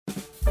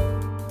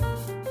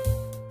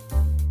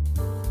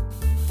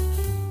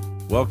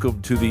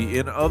Welcome to the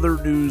In Other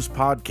News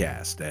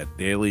podcast at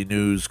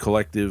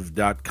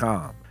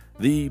dailynewscollective.com,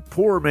 the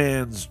poor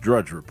man's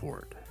Drudge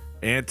Report,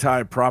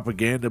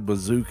 anti-propaganda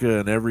bazooka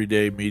and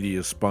everyday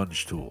media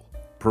sponge tool,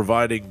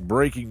 providing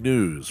breaking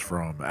news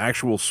from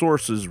actual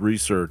sources,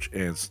 research,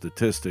 and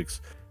statistics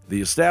the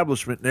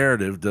establishment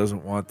narrative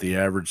doesn't want the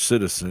average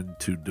citizen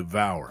to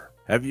devour.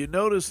 Have you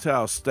noticed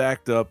how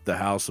stacked up the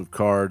house of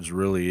cards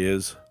really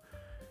is?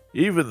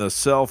 Even the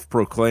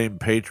self-proclaimed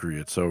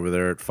patriots over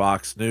there at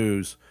Fox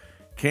News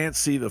can't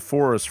see the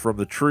forest from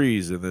the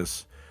trees in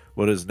this,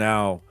 what is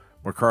now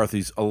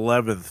McCarthy's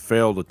 11th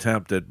failed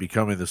attempt at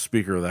becoming the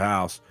Speaker of the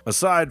House.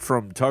 Aside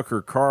from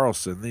Tucker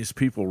Carlson, these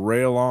people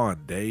rail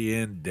on day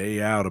in, day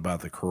out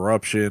about the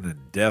corruption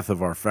and death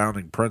of our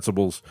founding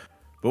principles.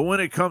 But when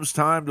it comes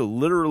time to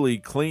literally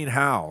clean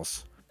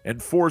house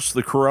and force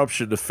the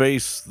corruption to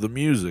face the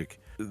music,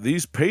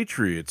 these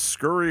patriots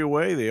scurry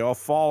away. They all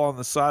fall on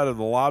the side of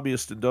the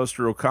lobbyist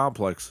industrial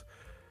complex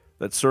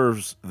that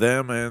serves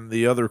them and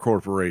the other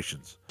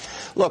corporations.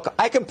 Look,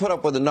 I can put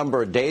up with a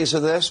number of days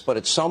of this, but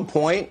at some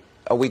point,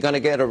 are we going to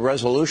get a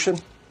resolution?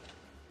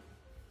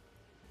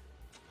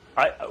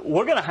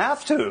 We're going to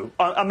have to.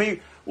 I mean,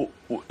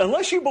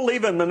 unless you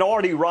believe in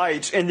minority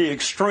rights in the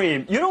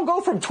extreme, you don't go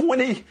from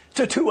 20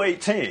 to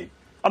 218.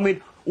 I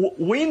mean,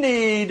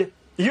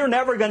 you're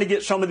never going to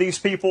get some of these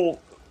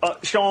people,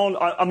 Sean,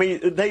 I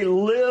mean, they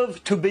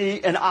live to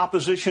be in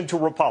opposition to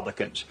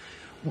Republicans.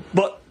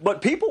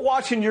 But people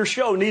watching your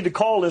show need to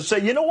call and say,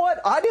 you know what?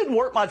 I didn't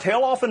work my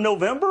tail off in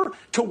November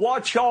to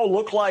watch y'all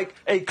look like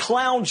a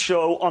clown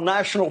show on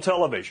national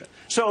television.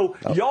 So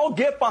y'all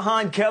get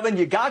behind Kevin.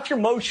 You got your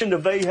motion to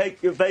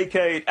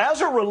vacate.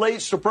 As it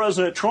relates to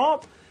President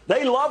Trump,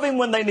 they love him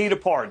when they need a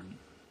pardon.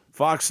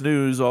 Fox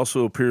News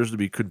also appears to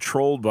be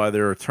controlled by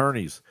their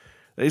attorneys.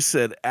 They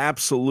said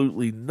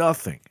absolutely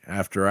nothing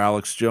after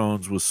Alex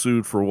Jones was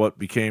sued for what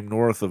became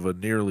north of a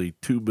nearly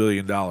 $2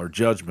 billion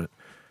judgment.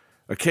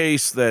 A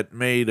case that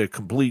made a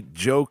complete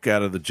joke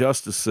out of the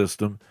justice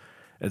system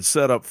and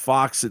set up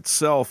Fox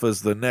itself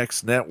as the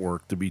next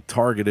network to be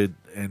targeted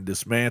and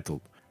dismantled.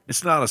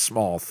 It's not a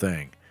small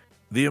thing.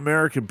 The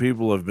American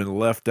people have been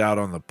left out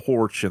on the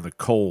porch in the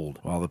cold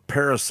while the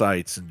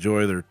parasites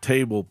enjoy their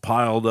table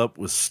piled up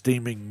with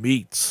steaming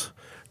meats,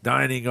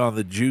 dining on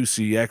the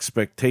juicy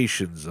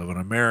expectations of an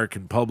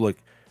American public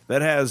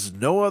that has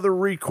no other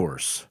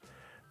recourse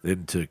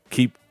than to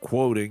keep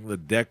quoting the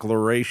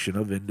Declaration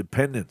of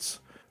Independence,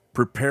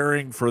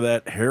 preparing for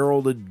that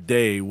heralded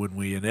day when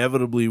we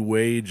inevitably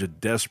wage a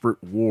desperate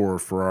war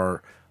for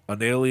our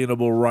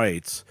unalienable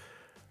rights,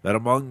 that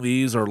among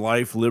these are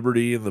life,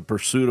 liberty, and the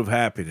pursuit of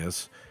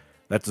happiness,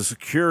 that to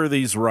secure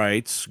these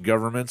rights,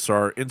 governments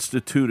are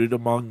instituted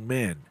among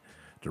men,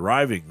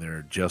 deriving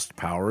their just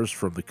powers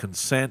from the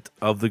consent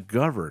of the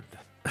governed,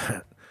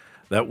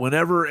 that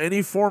whenever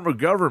any form of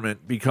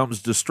government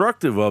becomes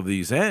destructive of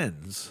these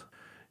ends,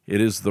 it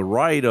is the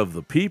right of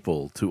the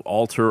people to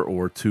alter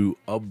or to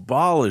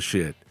abolish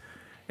it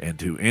and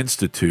to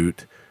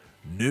institute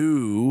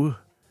new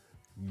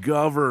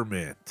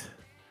government.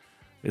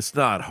 It's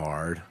not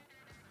hard.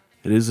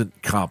 It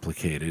isn't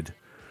complicated.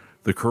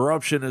 The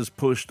corruption has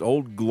pushed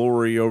Old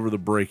Glory over the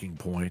breaking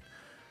point.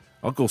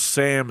 Uncle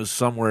Sam is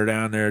somewhere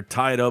down there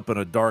tied up in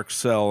a dark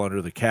cell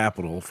under the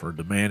Capitol for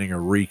demanding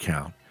a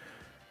recount.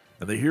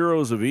 And the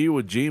heroes of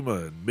Iwo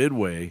Jima and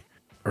Midway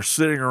are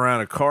sitting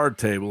around a card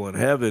table in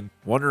heaven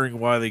wondering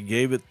why they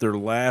gave it their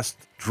last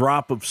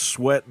drop of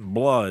sweat and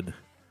blood.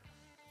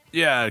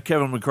 Yeah,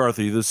 Kevin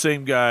McCarthy, the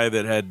same guy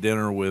that had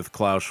dinner with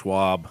Klaus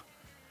Schwab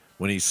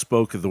when he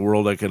spoke at the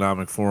World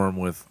Economic Forum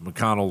with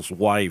McConnell's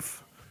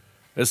wife.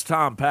 As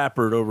Tom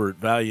Pappert over at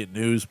Valiant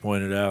News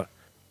pointed out,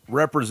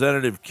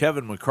 Representative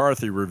Kevin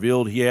McCarthy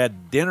revealed he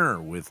had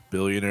dinner with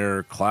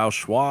billionaire Klaus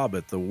Schwab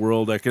at the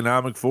World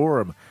Economic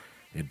Forum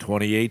in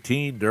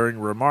 2018, during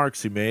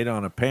remarks he made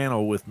on a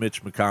panel with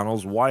Mitch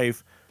McConnell's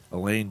wife,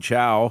 Elaine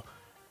Chao,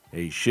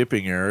 a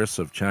shipping heiress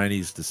of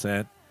Chinese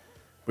descent.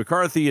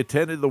 McCarthy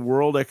attended the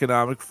World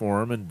Economic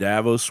Forum in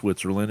Davos,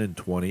 Switzerland in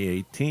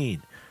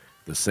 2018.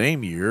 The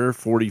same year,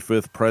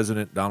 45th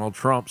President Donald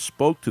Trump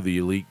spoke to the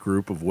elite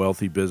group of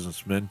wealthy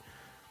businessmen,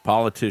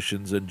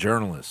 politicians, and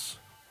journalists.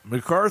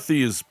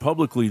 McCarthy is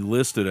publicly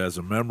listed as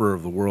a member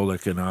of the World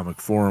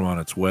Economic Forum on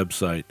its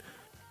website.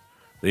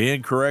 They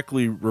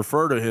incorrectly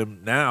refer to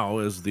him now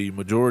as the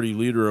majority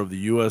leader of the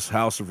U.S.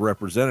 House of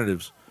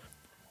Representatives,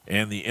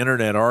 and the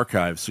Internet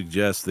Archive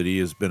suggests that he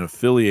has been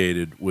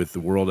affiliated with the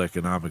World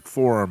Economic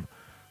Forum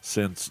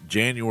since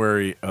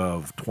January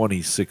of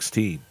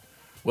 2016.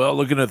 Well,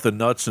 looking at the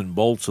nuts and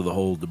bolts of the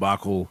whole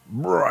debacle,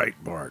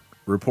 Breitbart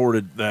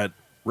reported that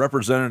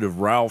Representative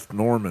Ralph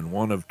Norman,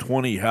 one of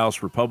 20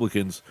 House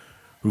Republicans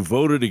who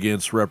voted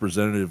against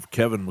Representative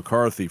Kevin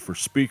McCarthy for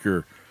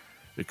Speaker,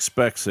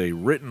 expects a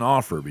written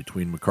offer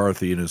between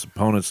McCarthy and his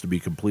opponents to be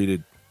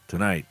completed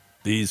tonight.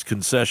 These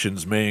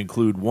concessions may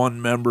include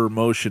one member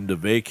motion to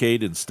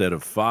vacate instead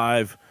of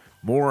 5,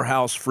 more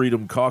House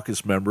Freedom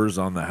Caucus members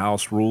on the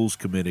House Rules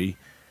Committee,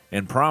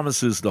 and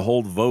promises to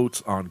hold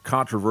votes on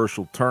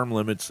controversial term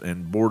limits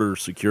and border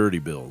security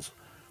bills.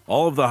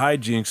 All of the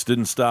hijinks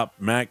didn't stop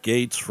Matt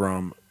Gaetz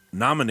from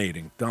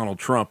nominating Donald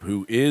Trump,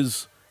 who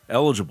is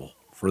eligible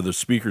for the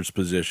speaker's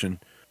position.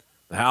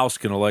 The House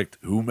can elect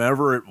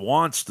whomever it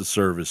wants to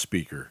serve as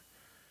speaker,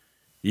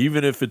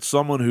 even if it's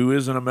someone who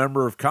isn't a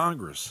member of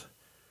Congress.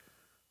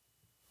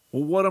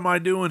 Well, what am I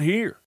doing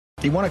here?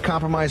 You want to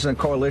compromise in a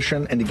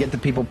coalition and to get the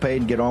people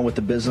paid and get on with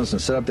the business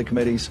and set up the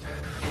committees?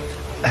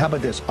 How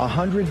about this?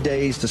 100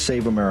 days to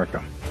save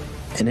America.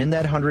 And in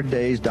that 100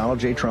 days, Donald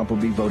J. Trump will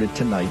be voted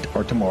tonight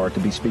or tomorrow to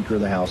be Speaker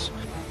of the House.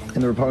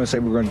 And the Republicans say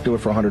we're going to do it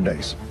for 100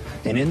 days.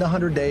 And in the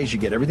 100 days, you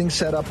get everything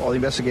set up, all the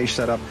investigations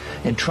set up,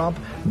 and Trump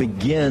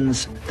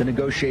begins the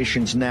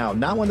negotiations now.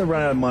 Not when they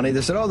run out of money.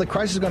 They said, oh, the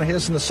crisis is going to hit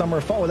us in the summer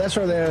or fall. Well, that's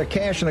where they're out of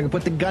cash, and they can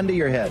put the gun to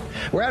your head.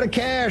 We're out of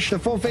cash. The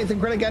full faith and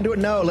credit got to do it.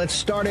 No, let's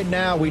start it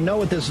now. We know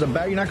what this is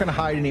about. You're not going to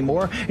hide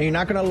anymore, and you're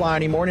not going to lie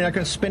anymore, and you're not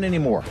going to spin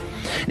anymore.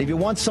 And if you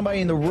want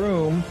somebody in the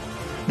room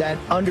that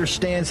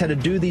understands how to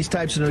do these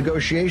types of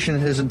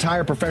negotiations, his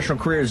entire professional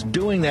career is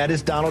doing that,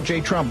 is Donald J.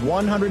 Trump.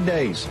 100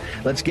 days.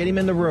 Let's get him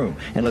in the room,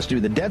 and let's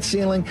do the debt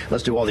ceiling.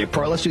 Let's do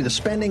let's do the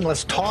spending.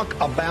 Let's talk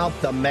about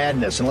the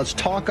madness, and let's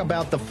talk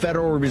about the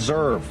Federal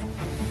Reserve.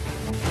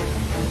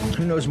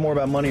 Who knows more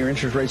about money or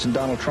interest rates than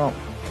Donald Trump?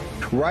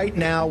 Right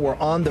now, we're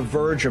on the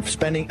verge of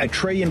spending $1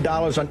 trillion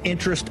on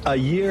interest a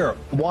year.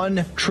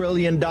 $1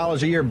 trillion a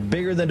year,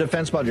 bigger than the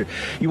defense budget.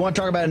 You want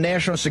to talk about a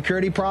national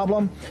security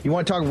problem? You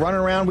want to talk running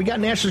around? We got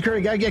national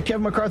security. Got to get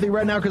Kevin McCarthy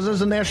right now because this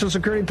is a national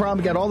security problem.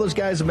 We got all those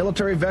guys, the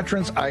military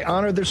veterans. I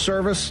honor their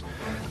service.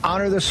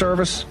 Honor their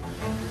service.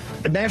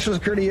 A national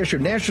security issue.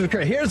 National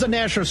security. Here's a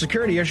national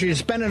security issue. You're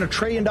spending $1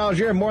 trillion a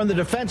year, more than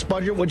the defense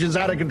budget, which is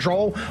out of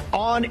control,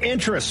 on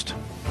interest.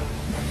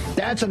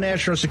 That's a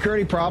national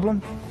security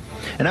problem.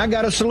 And I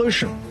got a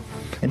solution.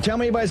 And tell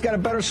me anybody's got a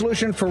better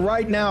solution for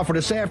right now, for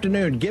this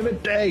afternoon. Give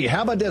it, hey,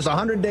 how about this?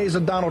 100 days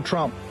of Donald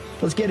Trump.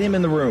 Let's get him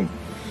in the room.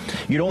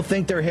 You don't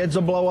think their heads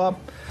will blow up?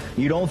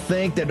 You don't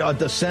think that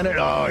the Senate,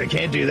 oh, you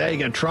can't do that. You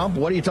got Trump.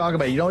 What are you talking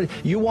about?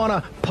 You want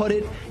to put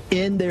it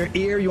in their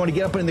ear. You want to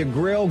get up in their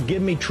grill.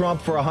 Give me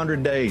Trump for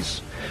 100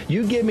 days.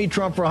 You give me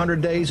Trump for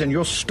 100 days, and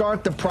you'll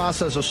start the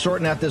process of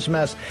sorting out this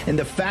mess. And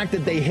the fact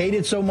that they hate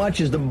it so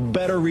much is the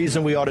better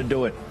reason we ought to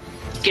do it.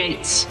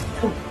 Gaetz.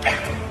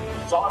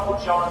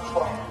 Donald John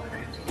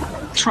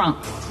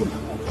Trump.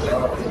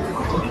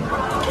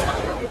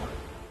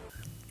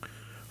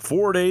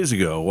 4 days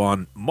ago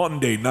on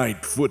Monday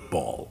Night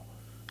Football,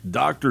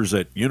 doctors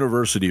at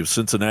University of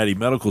Cincinnati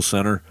Medical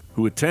Center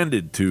who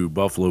attended to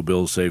Buffalo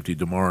Bills safety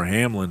Damar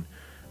Hamlin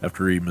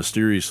after he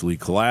mysteriously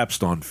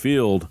collapsed on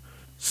field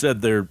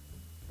said they're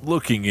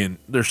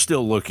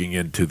still looking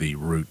into the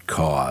root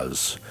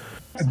cause.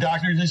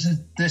 Doctor, this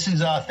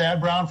is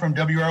Thad Brown from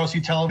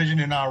WROC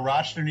Television in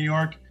Rochester, New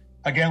York.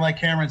 Again, like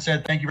Cameron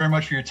said, thank you very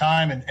much for your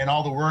time and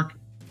all the work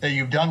that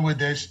you've done with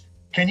this.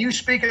 Can you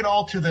speak at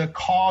all to the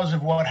cause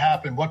of what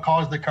happened? What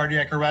caused the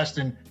cardiac arrest?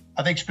 And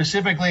I think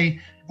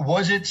specifically,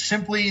 was it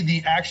simply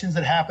the actions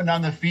that happened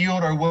on the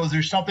field, or was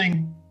there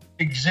something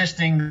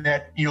existing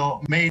that,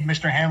 made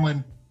Mr.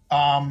 Hamlin,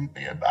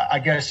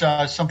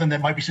 something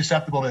that might be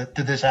susceptible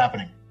to this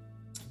happening?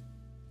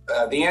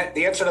 The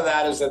answer to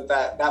that is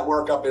that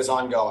workup is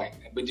ongoing.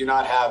 We do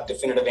not have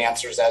definitive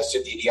answers as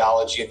to the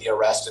etiology of the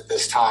arrest at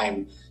this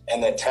time,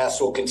 and that tests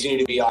will continue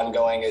to be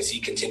ongoing as he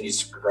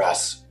continues to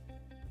progress.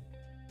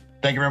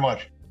 Thank you very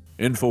much.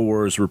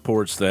 InfoWars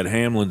reports that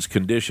Hamlin's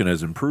condition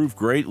has improved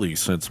greatly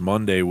since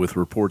Monday, with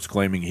reports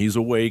claiming he's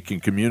awake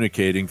and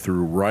communicating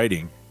through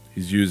writing.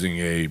 He's using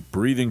a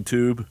breathing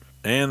tube,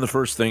 and the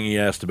first thing he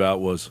asked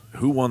about was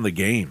who won the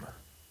game.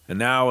 And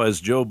now, as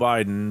Joe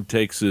Biden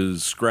takes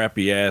his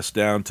scrappy ass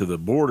down to the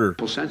border.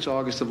 Well, since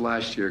August of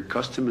last year,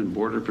 Custom and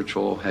Border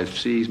Patrol have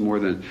seized more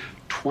than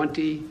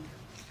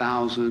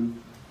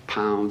 20,000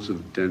 pounds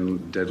of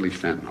deadly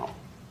fentanyl.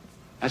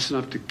 That's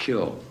enough to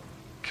kill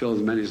as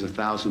many as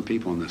 1,000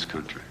 people in this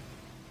country.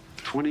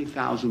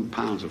 20,000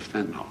 pounds of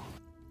fentanyl.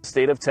 The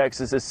state of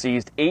Texas has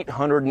seized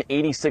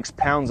 886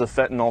 pounds of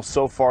fentanyl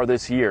so far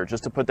this year.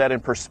 Just to put that in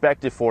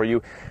perspective for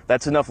you,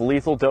 that's enough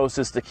lethal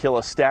doses to kill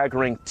a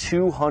staggering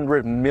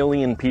 200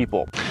 million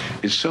people.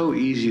 It's so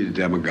easy to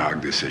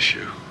demagogue this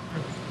issue.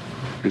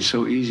 It's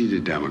so easy to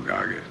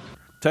demagogue it.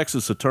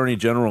 Texas Attorney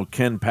General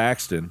Ken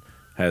Paxton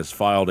has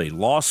filed a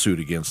lawsuit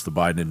against the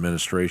Biden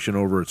administration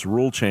over its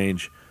rule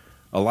change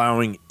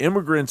allowing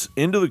immigrants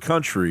into the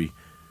country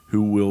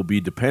who will be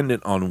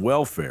dependent on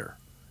welfare,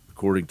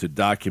 according to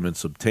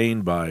documents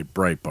obtained by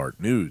Breitbart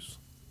News.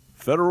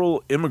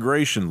 Federal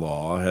immigration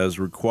law has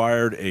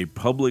required a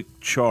public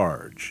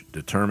charge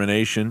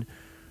determination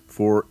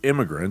for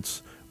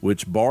immigrants,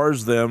 which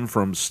bars them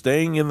from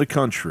staying in the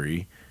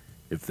country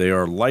if they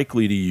are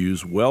likely to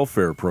use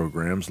welfare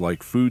programs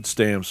like food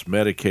stamps,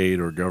 Medicaid,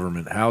 or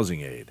government housing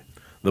aid.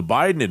 The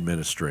Biden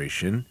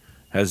administration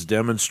has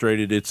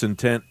demonstrated its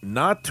intent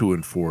not to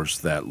enforce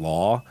that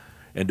law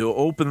and to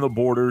open the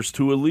borders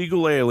to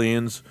illegal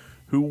aliens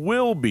who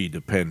will be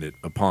dependent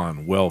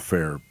upon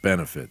welfare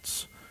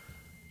benefits.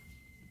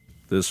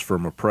 This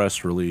from a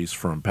press release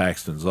from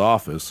Paxton's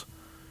office.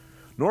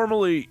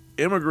 Normally,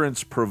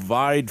 immigrants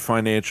provide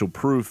financial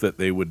proof that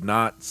they would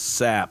not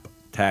sap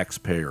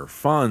taxpayer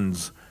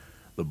funds.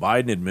 The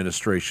Biden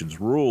administration's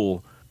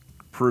rule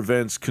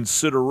prevents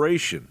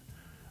consideration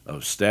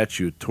of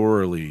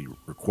statutorily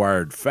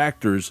required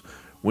factors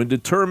when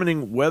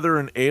determining whether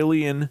an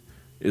alien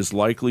is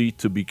likely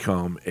to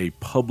become a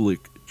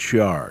public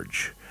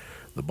charge.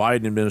 The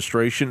Biden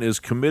administration is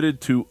committed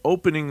to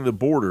opening the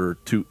border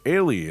to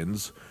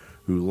aliens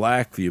who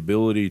lack the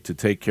ability to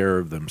take care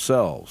of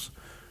themselves.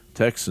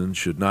 Texans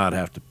should not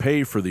have to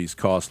pay for these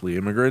costly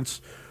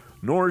immigrants,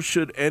 nor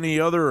should any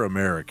other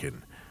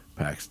American,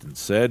 Paxton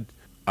said.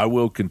 I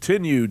will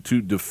continue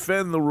to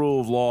defend the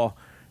rule of law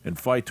and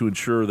fight to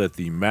ensure that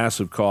the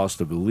massive cost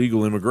of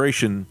illegal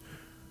immigration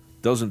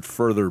doesn't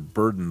further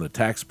burden the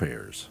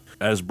taxpayers.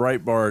 As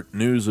Breitbart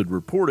News had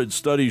reported,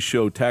 studies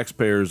show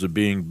taxpayers are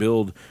being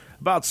billed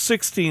about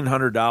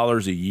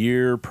 $1,600 a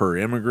year per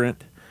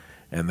immigrant,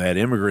 and that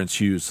immigrants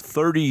use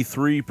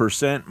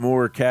 33%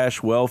 more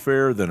cash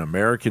welfare than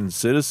American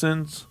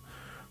citizens.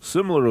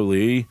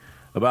 Similarly,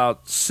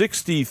 about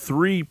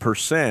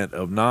 63%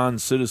 of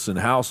non-citizen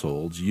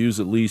households use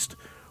at least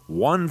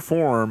one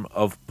form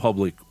of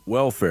public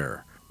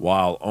welfare,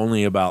 while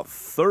only about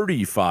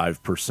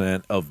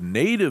 35% of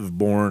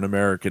native-born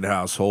American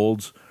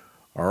households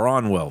are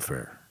on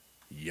welfare.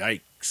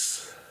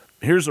 Yikes.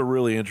 Here's a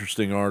really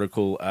interesting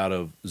article out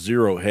of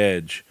Zero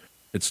Hedge.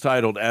 It's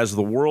titled, As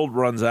the World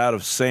Runs Out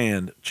of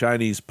Sand,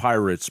 Chinese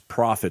Pirates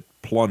Profit,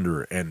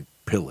 Plunder, and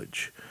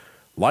Pillage.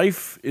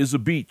 Life is a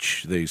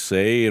beach, they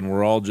say, and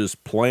we're all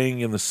just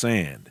playing in the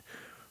sand.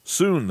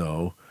 Soon,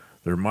 though,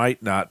 there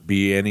might not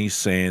be any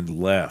sand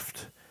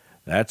left.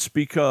 That's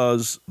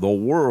because the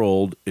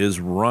world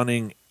is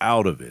running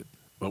out of it.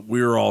 But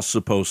we're all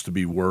supposed to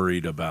be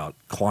worried about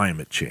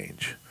climate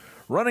change.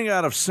 Running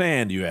out of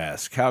sand, you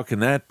ask, how can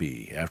that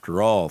be?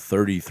 After all,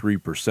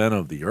 33%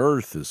 of the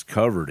earth is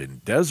covered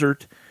in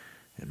desert,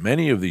 and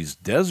many of these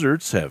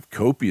deserts have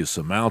copious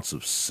amounts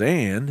of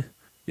sand.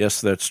 Yes,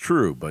 that's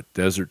true, but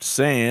desert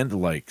sand,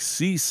 like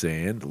sea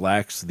sand,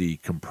 lacks the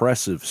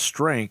compressive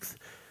strength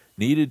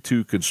needed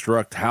to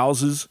construct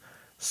houses,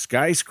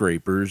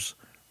 skyscrapers,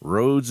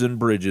 roads, and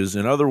bridges.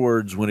 In other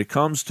words, when it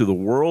comes to the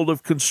world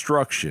of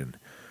construction,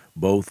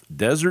 both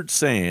desert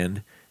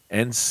sand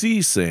and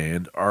sea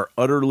sand are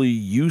utterly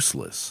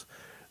useless.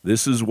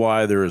 This is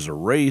why there is a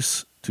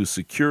race to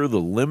secure the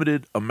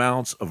limited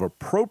amounts of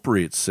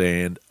appropriate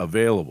sand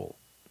available.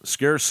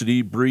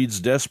 Scarcity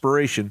breeds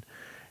desperation,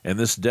 and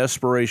this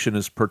desperation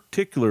is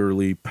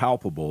particularly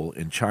palpable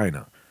in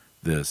China.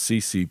 The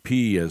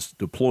CCP has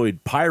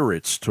deployed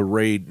pirates to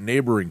raid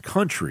neighboring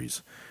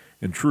countries.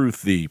 In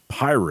truth, the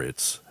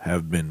pirates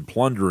have been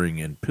plundering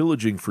and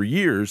pillaging for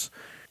years.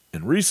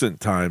 In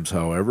recent times,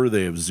 however,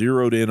 they have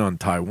zeroed in on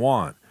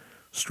Taiwan,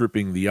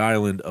 stripping the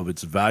island of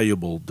its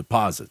valuable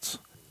deposits.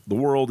 The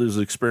world is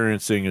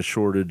experiencing a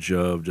shortage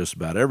of just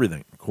about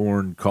everything: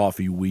 corn,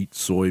 coffee, wheat,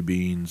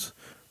 soybeans,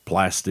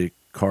 plastic,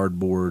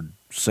 cardboard,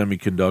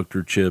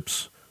 semiconductor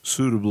chips,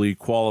 suitably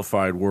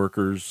qualified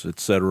workers,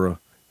 etc.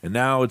 And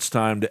now it's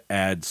time to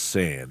add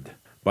sand.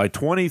 By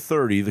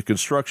 2030, the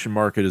construction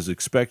market is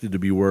expected to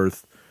be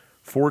worth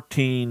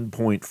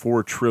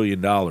 $14.4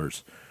 trillion.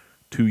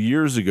 2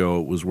 years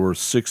ago, it was worth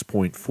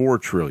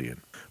 $6.4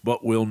 trillion.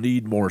 But we'll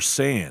need more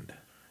sand,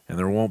 and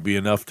there won't be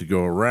enough to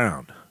go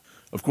around.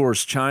 Of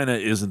course, China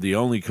isn't the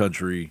only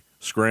country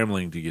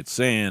scrambling to get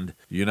sand.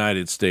 The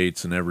United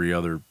States and every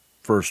other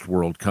first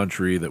world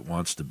country that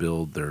wants to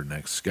build their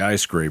next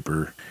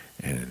skyscraper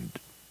and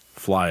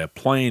fly a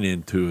plane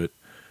into it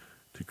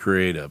to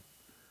create a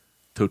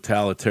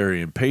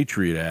totalitarian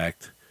patriot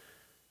act,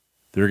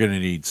 they're going to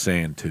need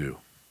sand too.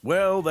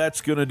 Well,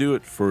 that's going to do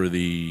it for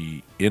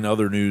the In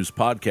Other News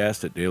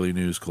podcast at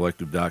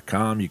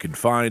dailynewscollective.com. You can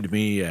find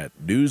me at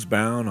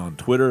Newsbound on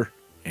Twitter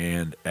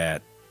and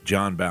at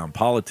John Bound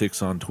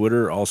Politics on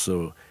Twitter.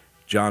 Also,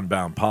 John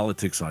Bound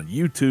Politics on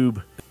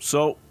YouTube.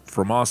 So,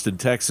 from Austin,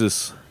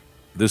 Texas,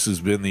 this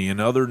has been the In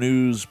Other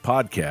News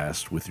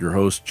podcast with your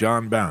host,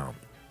 John Bound.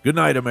 Good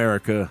night,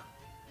 America,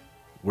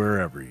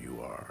 wherever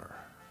you are.